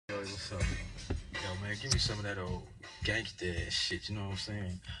what's up? Yo, man, give me some of that old gangster ass shit, you know what I'm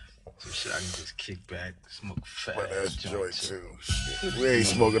saying? Some shit I can just kick back, smoke a fat But ass that's joint joint too. too. Shit. We ain't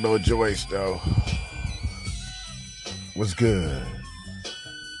smoking no joints though. What's good?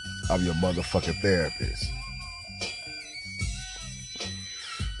 I'm your motherfucking therapist.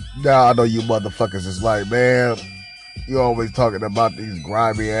 Now I know you motherfuckers is like, man, you always talking about these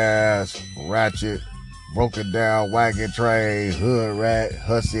grimy ass, ratchet, broken down wagon train, hood rat,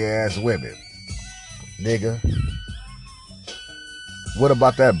 hussy ass women. Nigga. What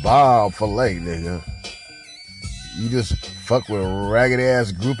about that bomb fillet, nigga? You just fuck with ragged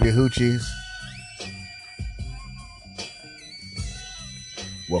ass groupie hoochies?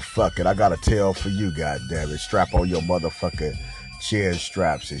 Well, fuck it. I got a tale for you, goddammit. Strap on your motherfucking chin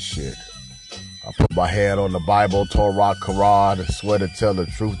straps and shit. I put my hand on the Bible, Torah, Quran, and swear to tell the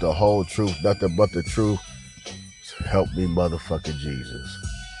truth, the whole truth, nothing but the truth. Help me, motherfucking Jesus.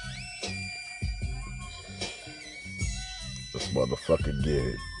 Let's motherfucking get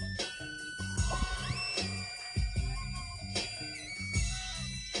it.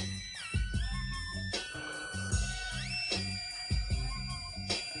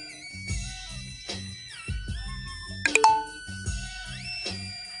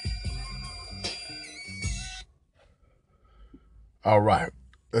 All right,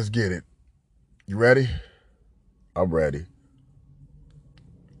 let's get it. You ready? I'm ready.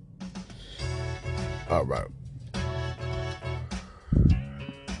 All right.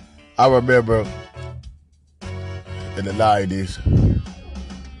 I remember in the 90s,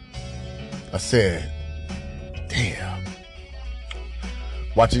 I said, damn,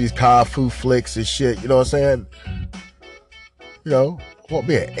 watching these kung fu flicks and shit, you know what I'm saying? You know, I want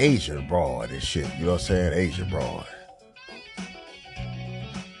me an Asian broad and shit, you know what I'm saying? Asian broad.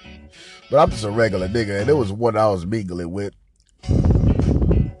 But I'm just a regular nigga, and there was one I was mingling with,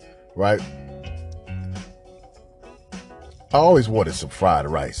 right? I always wanted some fried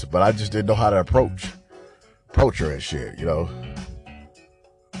rice, but I just didn't know how to approach her and shit, you know?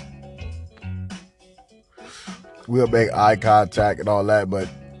 We'll make eye contact and all that, but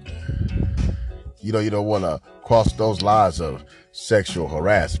you know, you don't want to cross those lines of sexual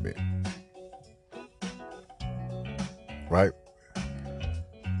harassment, right?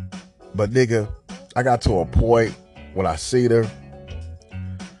 But nigga, I got to a point when I seen her,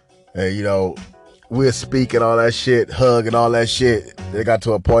 and you know, we're speaking all that shit, hugging all that shit. It got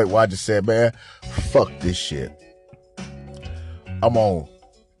to a point where I just said, man, fuck this shit. I'm gonna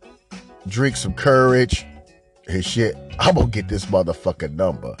drink some courage and shit. I'm gonna get this motherfucking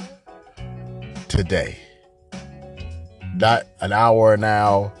number today. Not an hour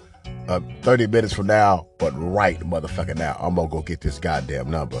now, 30 minutes from now, but right motherfucking now. I'm gonna go get this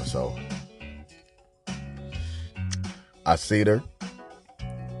goddamn number. So I seen her.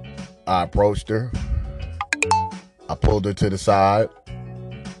 I approached her. I pulled her to the side.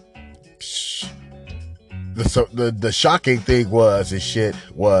 The shocking thing was, and shit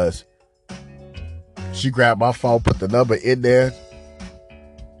was, she grabbed my phone, put the number in there,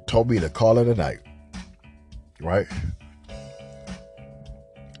 told me to call it a night. Right?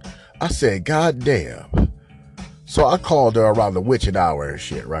 I said, God damn. So I called her around the witching hour and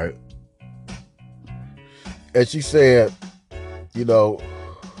shit, right? And she said, you know,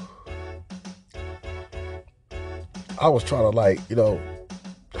 I was trying to like, you know,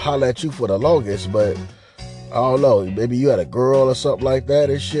 holler at you for the longest, but I don't know, maybe you had a girl or something like that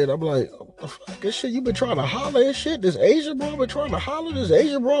and shit. I'm like, what the fuck, this shit, you been trying to holler and shit? This Asian bro been trying to holler? This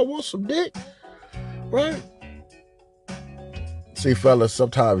Asian bro wants some dick? Right? See, fellas,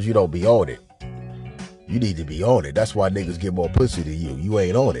 sometimes you don't be on it. You need to be on it. That's why niggas get more pussy than you. You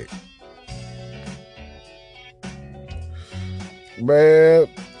ain't on it. Man,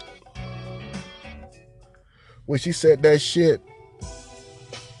 when she said that shit,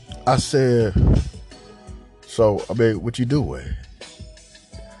 I said, so, I mean, what you doing?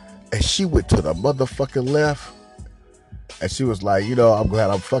 And she went to the motherfucking left. And she was like, you know, I'm glad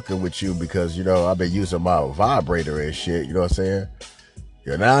I'm fucking with you because, you know, I've been using my vibrator and shit. You know what I'm saying?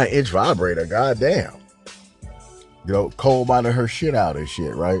 Your 9-inch vibrator, goddamn. You know, coal mining her shit out and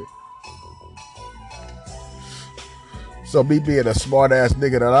shit, right? So me being a smart ass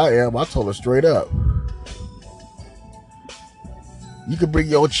nigga that I am, I told her straight up, you can bring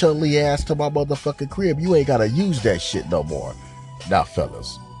your chunly ass to my motherfucking crib. You ain't gotta use that shit no more. Now,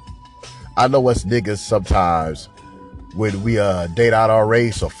 fellas, I know us niggas sometimes when we date out our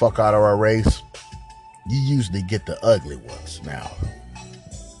race or fuck out of our race, you usually get the ugly ones. Now,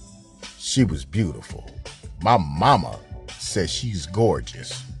 she was beautiful. My mama says she's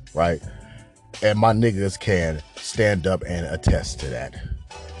gorgeous, right? And my niggas can stand up and attest to that.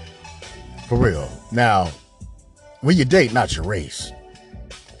 For real. Now, when you date, not your race.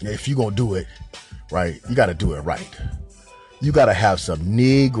 If you gonna do it right, you gotta do it right. You gotta have some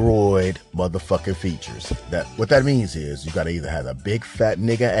negroid motherfucking features. What that means is you gotta either have a big fat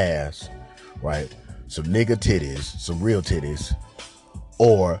nigga ass, right? Some nigga titties, some real titties,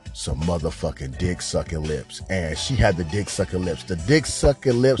 or some motherfucking dick sucking lips. And she had the dick sucking lips. The dick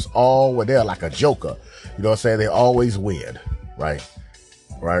sucking lips all were there like a joker. You know what I'm saying? They always win, right?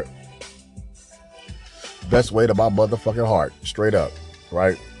 Right? Best way to my motherfucking heart, straight up,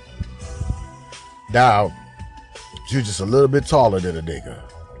 right? Now, she was just a little bit taller than a nigga.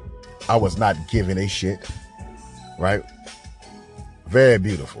 I was not giving a shit, right? Very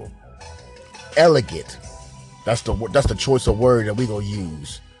beautiful. Elegant. That's the choice of word that we gonna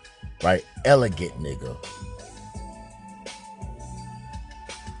use, right? Elegant nigga.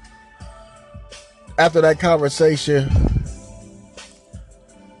 After that conversation,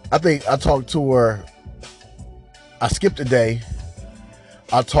 I think I talked to her. I skipped a day.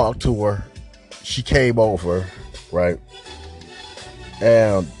 I talked to her. She came over, right?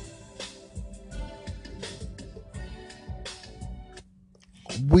 And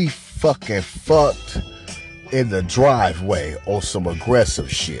we fucking fucked in the driveway on some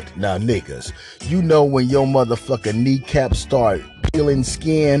aggressive shit. Now, niggas, you know when your motherfucking kneecaps start peeling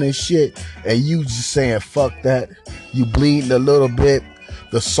skin and shit, and you just saying, fuck that, you bleeding a little bit,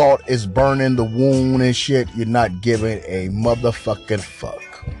 the salt is burning the wound and shit, you're not giving a motherfucking fuck.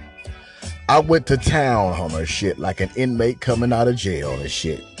 I went to town on her shit like an inmate coming out of jail and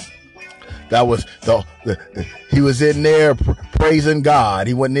shit. That was he was in there praising God.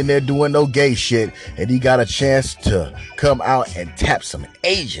 He wasn't in there doing no gay shit, and he got a chance to come out and tap some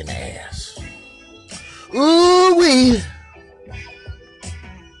Asian ass. Ooh wee,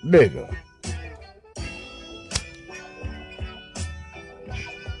 nigga.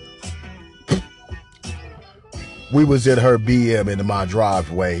 We was in her BM in my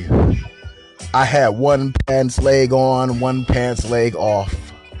driveway. I had one pants leg on, one pants leg off.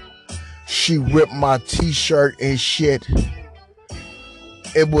 She ripped my t-shirt and shit.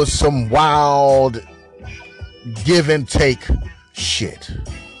 It was some wild give and take shit,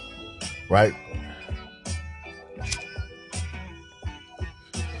 right?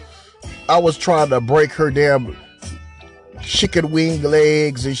 I was trying to break her damn chicken wing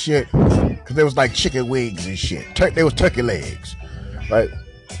legs and shit, because there was like chicken wings and shit. They was turkey legs, right?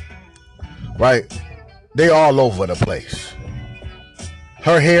 Right? They all over the place.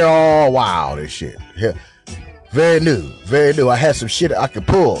 Her hair all wild and shit. Yeah. Very new. Very new. I had some shit I could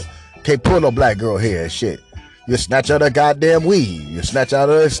pull. Can't pull no black girl hair and shit. You snatch out her goddamn weave. You snatch out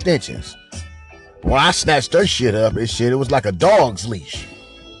her extensions. When I snatched her shit up and shit, it was like a dog's leash.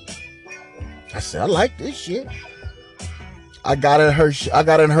 I said, I like this shit. I got in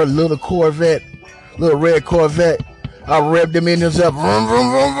her little Corvette, little red Corvette. I revved them engines up.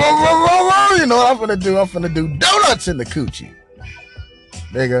 You know what I'm finna do? I'm finna do donuts in the coochie.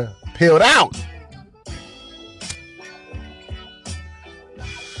 Nigga, peeled out.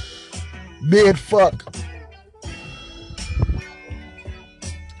 Mid fuck.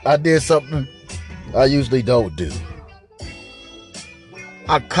 I did something I usually don't do.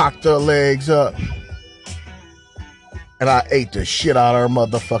 I cocked her legs up and I ate the shit out of her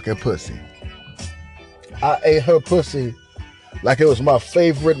motherfucking pussy. I ate her pussy like it was my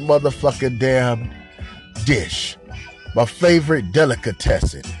favorite motherfucking damn dish. My favorite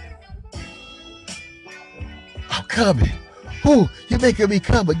delicatessen. I'm coming. Ooh, you're making me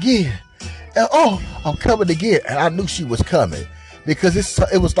come again. And oh, I'm coming again. And I knew she was coming because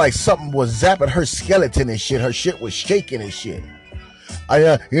it was like something was zapping her skeleton and shit. Her shit was shaking and shit.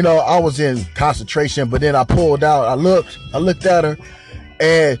 I was in concentration, but then I pulled out. I looked at her,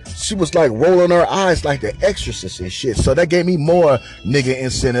 and she was like rolling her eyes like the Exorcist and shit. So that gave me more nigga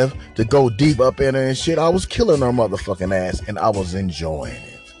incentive to go deep up in her and shit. I was killing her motherfucking ass, and I was enjoying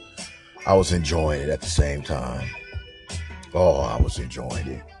it. I was enjoying it at the same time. Oh, I was enjoying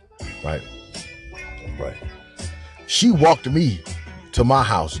it. Right. She walked me to my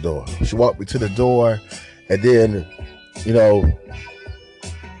house door. She walked me to the door, and then,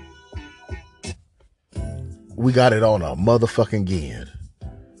 we got it on a motherfucking gin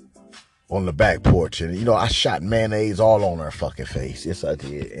on the back porch. And, I shot mayonnaise all on her fucking face. Yes, I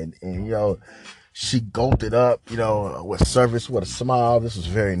did. And she gulped it up, with service, with a smile. This was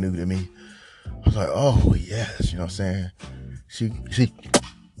very new to me. I was like, oh, yes. You know what I'm saying? She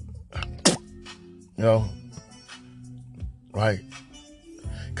right?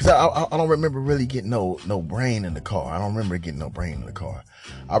 Because I don't remember really getting no brain in the car. I don't remember getting no brain in the car.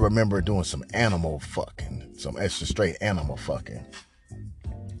 I remember doing some animal fucking, some extra straight animal fucking.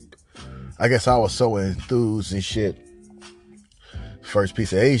 I guess I was so enthused and shit. First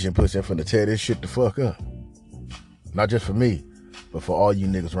piece of Asian pussy, I'm finna tear this shit the fuck up. Not just for me, but for all you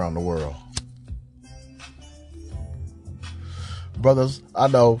niggas around the world. Brothers, I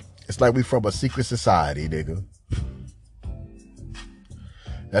know, it's like we from a secret society, nigga.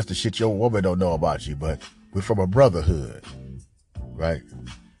 That's the shit your woman don't know about you, but we're from a brotherhood, right?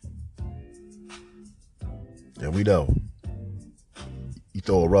 And we know you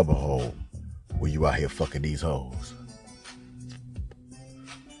throw a rubber hole when you out here fucking these hoes.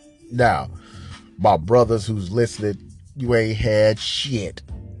 Now, my brothers who's listening, you ain't had shit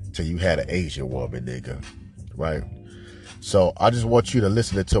till you had an Asian woman, nigga, right? So I just want you to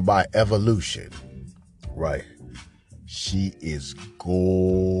listen to my evolution, right? She is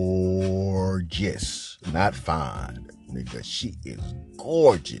gorgeous, not fine, nigga. She is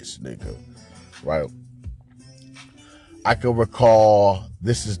gorgeous, nigga, right? I can recall,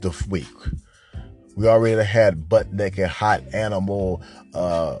 this is the week. We already had butt naked, hot animal,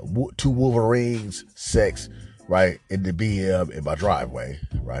 2 Wolverines sex, right, in the BM in my driveway,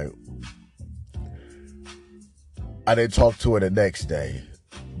 right? I didn't talk to her the next day,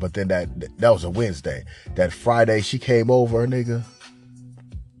 but then that was a Wednesday. That Friday she came over, nigga,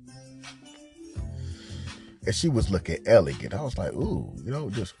 and she was looking elegant. I was like, ooh, you know,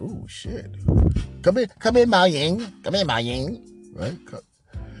 just ooh, shit. Come in, Mao Ying. Come in, Mao Ying.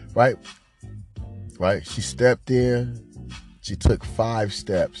 Right. She stepped in. She took 5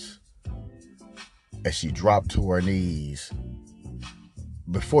 steps, and she dropped to her knees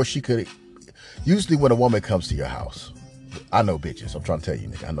before she could. Usually when a woman comes to your house, I know bitches. I'm trying to tell you,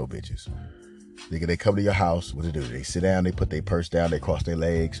 nigga, I know bitches. Nigga, they come to your house, what do? They sit down, they put their purse down, they cross their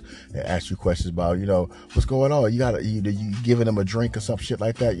legs, they ask you questions about, you know, what's going on? You giving them a drink or some shit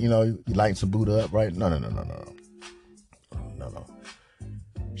like that, you know, you lighting some Buddha up, right? No.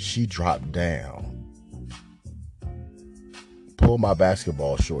 She dropped down, pulled my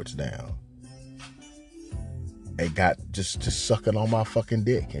basketball shorts down, and got just sucking on my fucking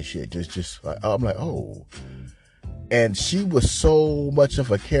dick and shit. Just like, I'm like, oh. And she was so much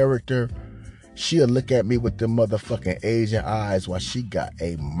of a character. She'll look at me with the motherfucking Asian eyes while she got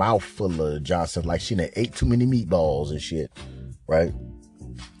a mouthful of Johnson, like she done ate too many meatballs and shit, right?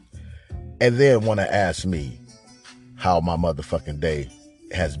 And then want to ask me how my motherfucking day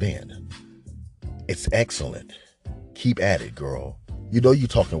has been. It's excellent. Keep at it, girl. You know you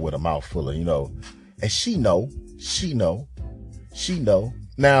talking with a mouthful of, you know. And she know.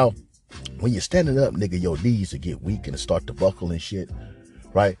 Now, when you're standing up, nigga, your knees will get weak and start to buckle and shit,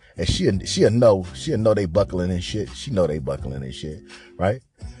 right? And she'll know they buckling and shit. She know they buckling and shit, right?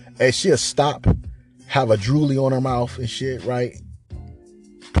 And she'll stop, have a droolie on her mouth and shit, right?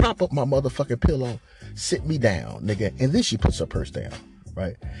 Prop up my motherfucking pillow, sit me down, nigga, and then she puts her purse down,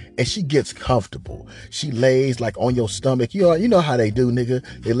 right? And she gets comfortable. She lays like on your stomach. You know how they do, nigga.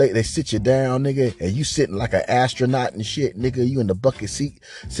 They sit you down, nigga, and you sitting like an astronaut and shit, nigga. You in the bucket seat,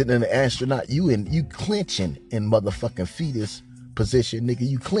 sitting in the astronaut. You clenching in motherfucking fetus position, nigga.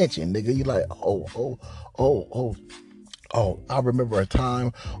 You clenching, nigga. You like, oh, I remember a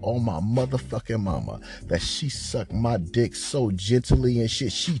time on my motherfucking mama that she sucked my dick so gently and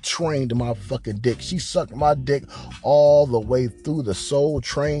shit. She trained my fucking dick. She sucked my dick all the way through the Soul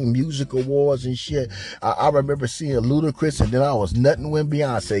Train Music Awards and shit. I remember seeing Ludacris, and then I was nutting when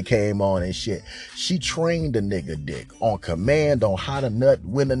Beyonce came on and shit. She trained a nigga dick on command on how to nut,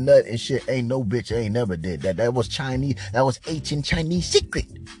 when to nut and shit. Ain't no bitch ain't never did that. That was Chinese. That was ancient Chinese secret,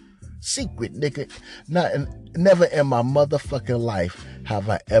 nigga. Never in my motherfucking life have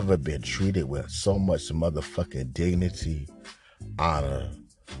I ever been treated with so much motherfucking dignity, honor,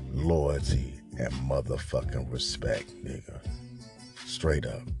 loyalty, and motherfucking respect, nigga. Straight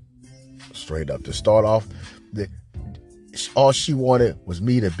up. To start off, all she wanted was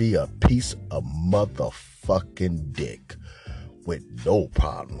me to be a piece of motherfucking dick with no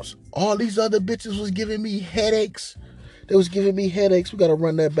problems. All these other bitches was giving me headaches. They was giving me headaches. We gotta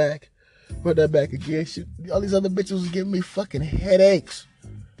run that back. Run that back again. All these other bitches was giving me fucking headaches.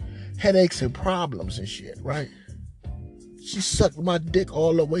 Headaches and problems and shit, right? She sucked my dick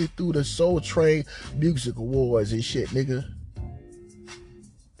all the way through the Soul Train Music Awards and shit, nigga.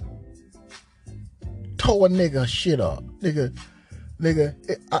 Tore a nigga shit up. Nigga,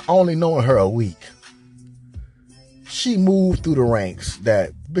 I only known her a week. She moved through the ranks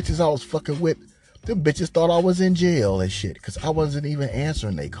that bitches I was fucking with. Them bitches thought I was in jail and shit because I wasn't even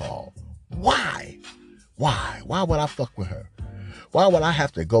answering they call. Why would I fuck with her? Why would I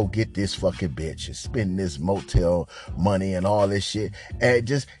have to go get this fucking bitch and spend this motel money and all this shit and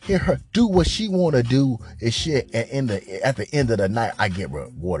just hear her do what she want to do and shit, and at the end of the night I get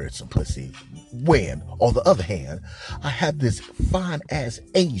rewarded some pussy? When, on the other hand, I have this fine ass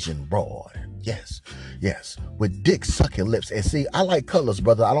Asian broad, yes, with dick sucking lips. And see, I like colors,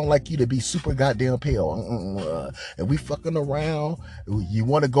 brother. I don't like you to be super goddamn pale. And we fucking around. You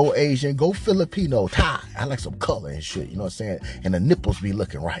want to go Asian, go Filipino, Thai. I like some color and shit, you know what I'm saying? And the nipples be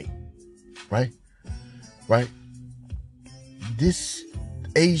looking right. This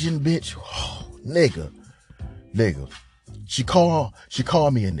Asian bitch, oh, nigga. She called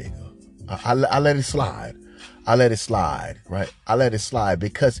me a nigga. I let it slide. Right? I let it slide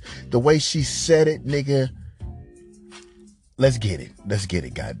because the way she said it, nigga. Let's get it,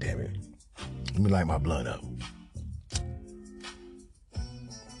 goddammit. Let me light my blunt up.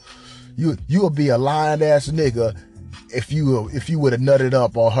 You would be a lying ass nigga if you would have nutted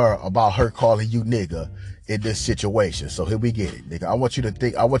up on her about her calling you nigga in this situation. So here we get it, nigga. I want you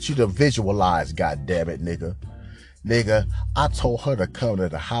to visualize, goddammit, nigga. Nigga, I told her to come to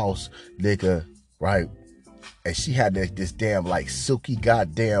the house, nigga, right? And she had this damn like silky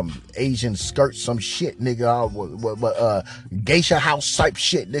goddamn Asian skirt, some shit, nigga. Geisha house type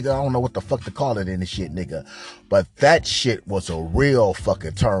shit, nigga. I don't know what the fuck to call it in this shit, nigga. But that shit was a real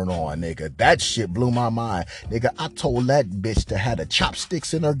fucking turn on, nigga. That shit blew my mind, nigga. I told that bitch to have the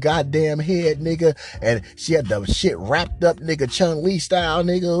chopsticks in her goddamn head, nigga. And she had the shit wrapped up, nigga, Chun-Li style,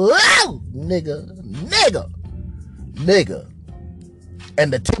 nigga. Woo! Nigga.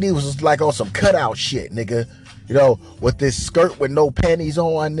 And the titty was like on some cutout shit, nigga. You know, with this skirt with no panties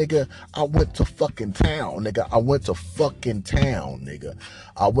on, nigga. I went to fucking town, nigga.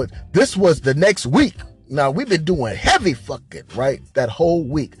 This was the next week. Now, we've been doing heavy fucking, right? That whole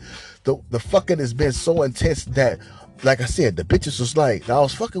week. The fucking has been so intense that, like I said, the bitches was like, that I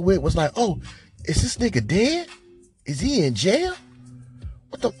was fucking with was like, oh, is this nigga dead? Is he in jail?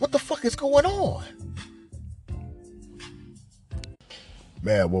 What the fuck is going on?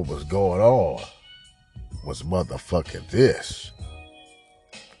 Man, what was going on was motherfucking this.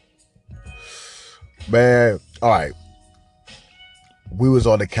 Man, all right. We was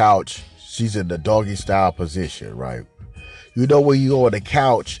on the couch. She's in the doggy style position, right? You know when you on the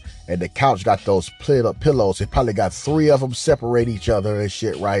couch and the couch got those split up pillows, it probably got 3 of them separate each other and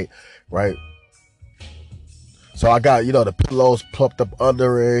shit, right? So I got, the pillows plumped up under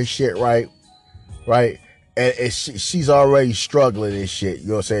her and shit, right? And she's already struggling and shit. You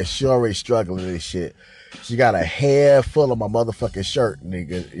know what I'm saying? She already struggling and shit. She got a head full of my motherfucking shirt,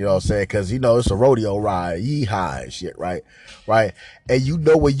 nigga. You know what I'm saying? Because, it's a rodeo ride. Yee-haw and shit, right? And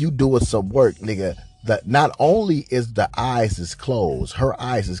when you doing some work, nigga, that not only is the eyes is closed, her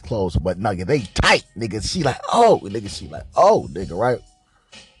eyes is closed, but, nigga, they tight, nigga. She like, oh, nigga, right?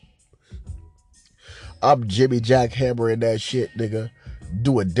 I'm Jimmy Jackhammering that shit, nigga.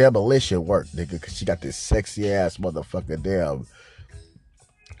 Doing demolition work, nigga, because she got this sexy ass motherfucking damn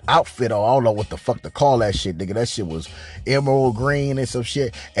outfit on. I don't know what the fuck to call that shit, nigga. That shit was emerald green and some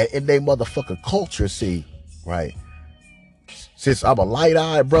shit. And in they motherfucking culture, see, right? Since I'm a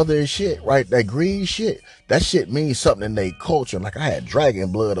light-eyed brother and shit, right? That green shit, that shit means something in their culture. Like I had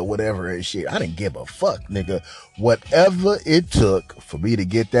dragon blood or whatever and shit. I didn't give a fuck, nigga. Whatever it took for me to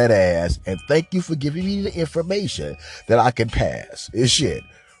get that ass, and thank you for giving me the information that I can pass. It's shit,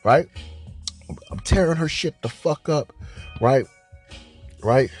 right? I'm tearing her shit the fuck up, right?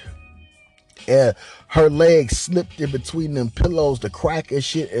 And her legs slipped in between them pillows, the crack and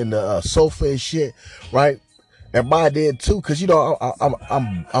shit, and the sofa and shit, right? And mine did too, cause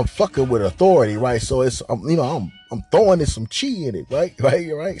I'm fucking with authority, right? So it's I'm throwing in some chi in it, right?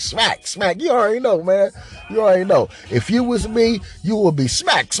 Smack. You already know, man. You already know. If you was me, you would be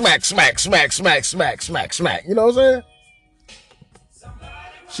smack. You know what I'm saying?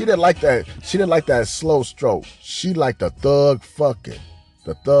 She didn't like that. She didn't like that slow stroke. She liked the thug fucking,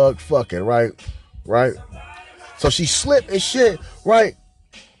 right? So she slipped and shit, right?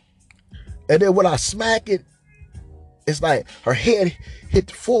 And then when I smack it, it's like her head hit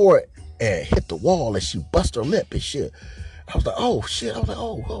the floor and hit the wall and she bust her lip and shit. I was like, oh shit. I was like,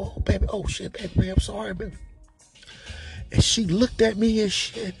 oh baby, oh shit, baby, I'm sorry, baby. And she looked at me and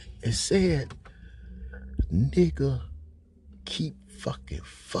shit and said, nigga, keep fucking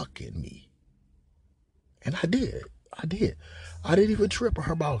me. And I did. I didn't even trip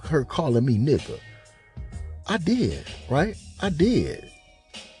her about her calling me nigga. I did, right? I did.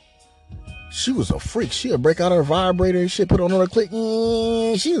 She was a freak. She'll break out her vibrator and shit, put on her click. She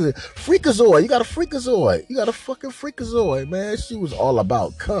was a freakazoid. You got a freakazoid. You got a fucking freakazoid, man. She was all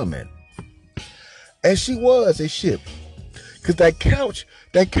about coming. And she was and shit. Cause that couch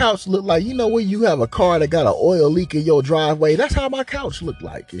looked like, you know, when you have a car that got an oil leak in your driveway. That's how my couch looked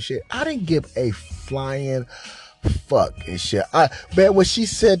like and shit. I didn't give a flying fuck and shit. Man, when she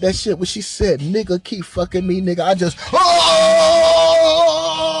said that shit, when she said, nigga, keep fucking me, nigga, I just,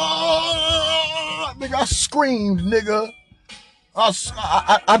 nigga, I screamed, nigga.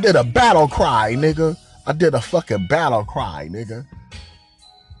 I did a battle cry, nigga. I did a fucking battle cry, nigga.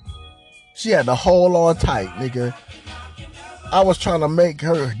 She had to hold on tight, nigga. I was trying to make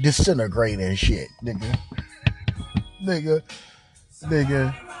her disintegrate and shit, nigga. Nigga.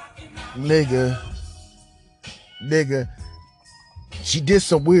 She did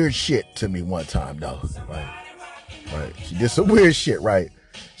some weird shit to me one time, though. Right. She did some weird shit, right?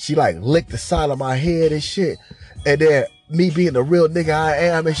 She like licked the side of my head and shit. And then me being the real nigga I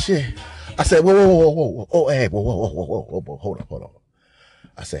am and shit, I said, whoa, hold on.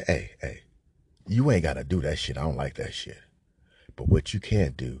 I said, hey, you ain't gotta do that shit. I don't like that shit. But what you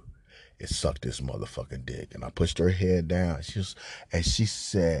can do is suck this motherfucking dick. And I pushed her head down. She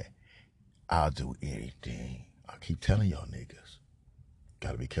said, I'll do anything. I keep telling y'all niggas,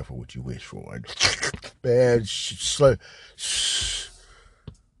 gotta be careful what you wish for. Man, she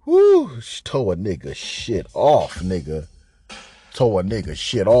tore a nigga shit off, nigga.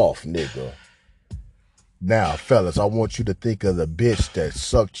 Now, fellas, I want you to think of the bitch that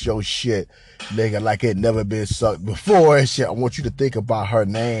sucked your shit, nigga, like it never been sucked before and shit. I want you to think about her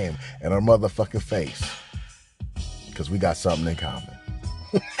name and her motherfucking face. Because we got something in common.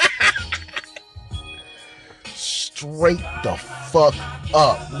 Straight the fuck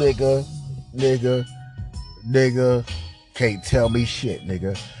up, nigga. Can't tell me shit,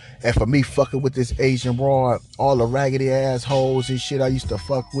 nigga. And for me fucking with this Asian broad, all the raggedy assholes and shit I used to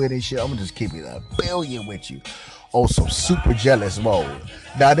fuck with and shit, I'm gonna just keep it a billion with you on some super jealous mode.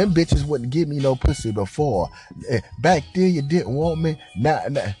 Now, them bitches wouldn't give me no pussy before. Back then, you didn't want me. Now,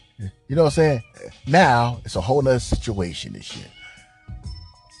 you know what I'm saying? Now, it's a whole nother situation and shit.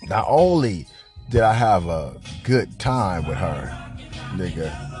 Not only did I have a good time with her,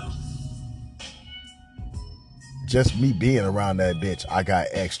 nigga, just me being around that bitch, I got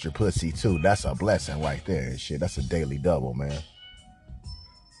extra pussy too. That's a blessing right there and shit. That's a daily double, man.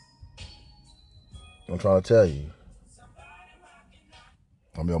 I'm trying to tell you.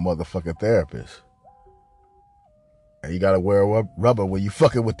 I'm your motherfucking therapist. And you gotta wear rubber when you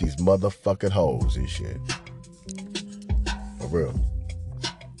fucking with these motherfucking hoes and shit. For real.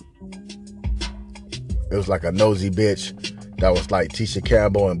 It was like a nosy bitch that was like Tisha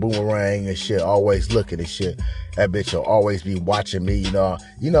Campbell and Boomerang and shit, always looking and shit. That bitch will always be watching me, you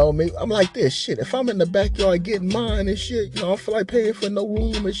know me. I'm like this shit. If I'm in the backyard getting mine and shit, I don't feel like paying for no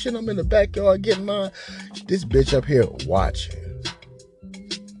room and shit. I'm in the backyard getting mine. This bitch up here watching,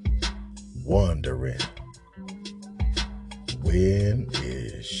 wondering, when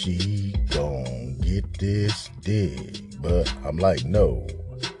is she gonna get this dick? But I'm like, no,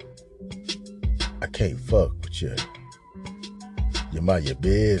 I can't fuck with you. You mind your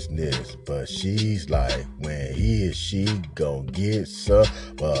business, but she's like, when he or she gonna get some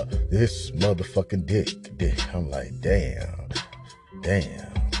this motherfucking dick. I'm like, damn.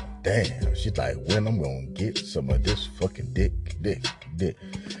 She's like, when I'm gonna get some of this fucking dick.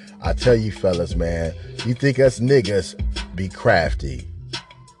 I tell you fellas, man, you think us niggas be crafty?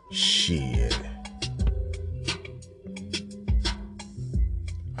 Shit.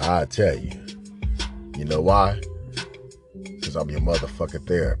 I tell you. You know why? Because I'm your motherfucking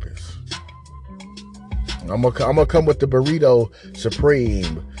therapist. I'm gonna come with the burrito supreme.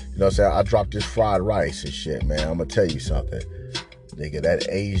 You know what I'm saying? I dropped this fried rice and shit, man. I'm gonna tell you something. Nigga, that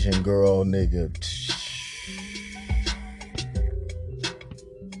Asian girl, nigga.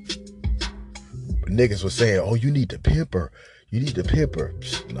 Niggas was saying, oh, you need to pimp her.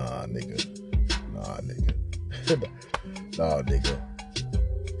 Nah, nigga.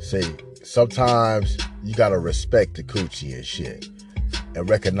 See, sometimes you gotta respect the coochie and shit and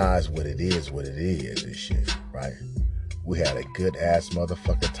recognize what it is and shit, right? We had a good ass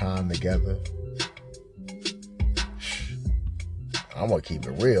motherfucking time together. I'm gonna keep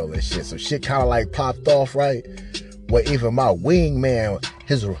it real and shit. Some shit kind of like popped off, right? Where even my wingman,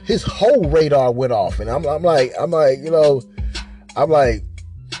 his whole radar went off, and I'm like,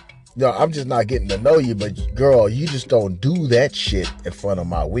 I'm just not getting to know you, but girl, you just don't do that shit in front of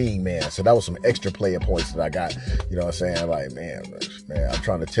my wingman. So that was some extra player points that I got. You know what I'm saying? Like, man, I'm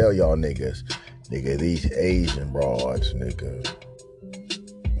trying to tell y'all niggas, nigga, these Asian broads, nigga,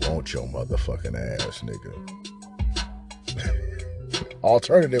 want your motherfucking ass, nigga.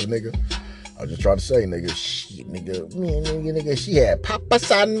 Alternative, nigga. I'm just trying to say, nigga, shit, nigga, she had Papa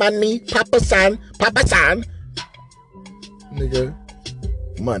San money, Papa San. nigga.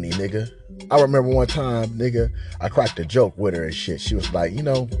 Money, nigga. I remember one time, nigga, I cracked a joke with her and shit. She was like, you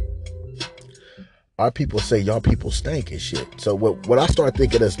know, our people say y'all people stink and shit. So what I started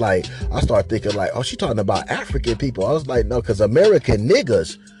thinking is like, oh, she talking about African people. I was like, no, because American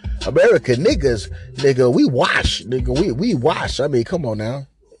niggas, nigga, we wash, nigga, we wash. I mean, come on now.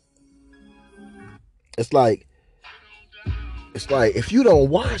 It's like if you don't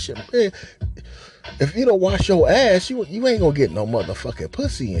wash it, man, if you don't wash your ass, you ain't gonna get no motherfucking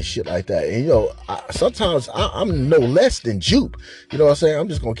pussy and shit like that. And, you know, sometimes I'm no less than Jupe. You know what I'm saying? I'm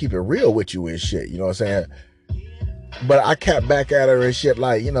just gonna keep it real with you and shit. You know what I'm saying? But I kept back at her and shit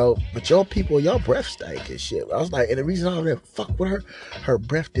like, you know, but your people, your breath stank and shit. I was like, and the reason I didn't fuck with her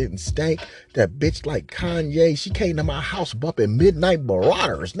breath didn't stink. That bitch like Kanye, she came to my house bumping Midnight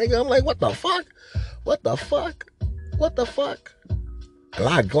Marauders, nigga. I'm like, what the fuck?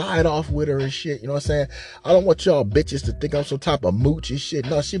 I glide off with her and shit, you know what I'm saying? I don't want y'all bitches to think I'm some type of mooch and shit.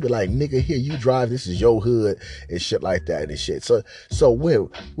 No, she be like, nigga, here, you drive, this is your hood and shit like that and shit. So when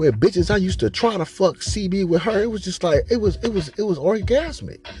bitches I used to try to fuck CB with her, it was just like, it was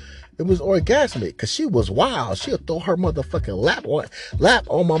orgasmic. It was orgasmic because she was wild. She'll throw her motherfucking lap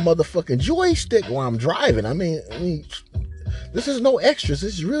on my motherfucking joystick while I'm driving. I mean, this is no extras.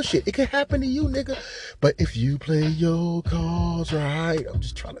 This is real shit. It can happen to you, nigga. But if you play your cards right, I'm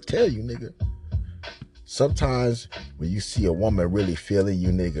just trying to tell you, nigga. Sometimes when you see a woman really feeling you,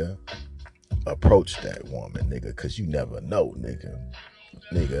 nigga, approach that woman, nigga, because you never know, nigga.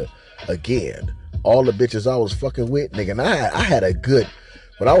 Nigga, again, all the bitches I was fucking with, nigga, and I had a good...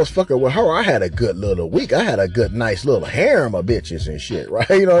 When I was fucking with her, I had a good little week. I had a good, nice little harem of bitches and shit, right?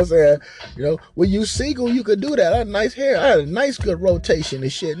 You know what I'm saying? You know, when you single, you could do that. I had nice hair. I had a nice, good rotation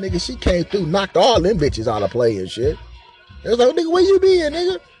and shit. Nigga, she came through, knocked all them bitches out of play and shit. It was like, nigga, where you been,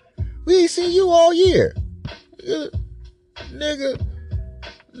 nigga? We ain't seen you all year. Nigga.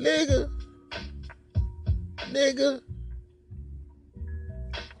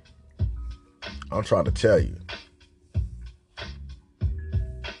 I'm trying to tell you.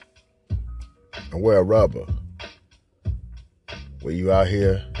 And wear a rubber. When you out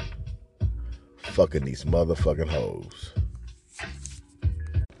here fucking these motherfucking hoes.